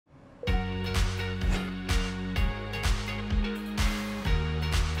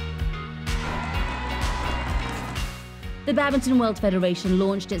The Badminton World Federation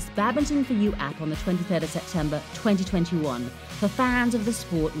launched its Badminton4U app on the 23rd of September 2021 for fans of the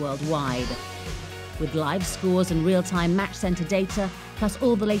sport worldwide. With live scores and real-time match centre data, plus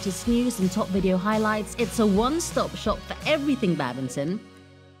all the latest news and top video highlights, it's a one-stop shop for everything badminton.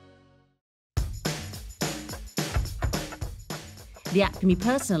 The app can be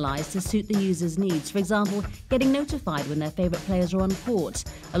personalised to suit the user's needs, for example, getting notified when their favourite players are on court,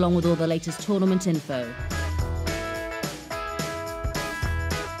 along with all the latest tournament info.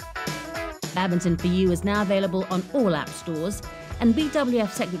 Badminton4U is now available on all app stores, and BWF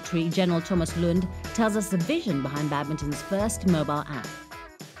Secretary General Thomas Lund tells us the vision behind badminton's first mobile app.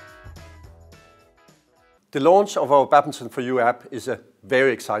 The launch of our Badminton4U app is a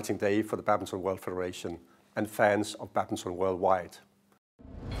very exciting day for the Badminton World Federation and fans of badminton worldwide.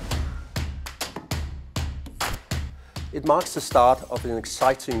 It marks the start of an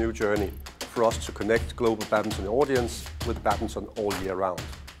exciting new journey for us to connect global badminton audience with badminton all year round.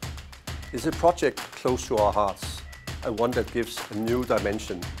 It's a project close to our hearts and one that gives a new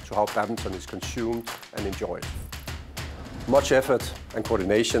dimension to how badminton is consumed and enjoyed. Much effort and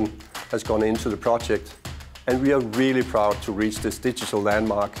coordination has gone into the project, and we are really proud to reach this digital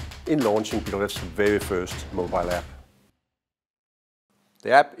landmark in launching BWF's very first mobile app.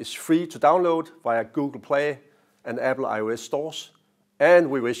 The app is free to download via Google Play and Apple iOS stores, and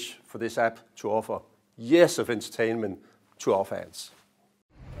we wish for this app to offer years of entertainment to our fans.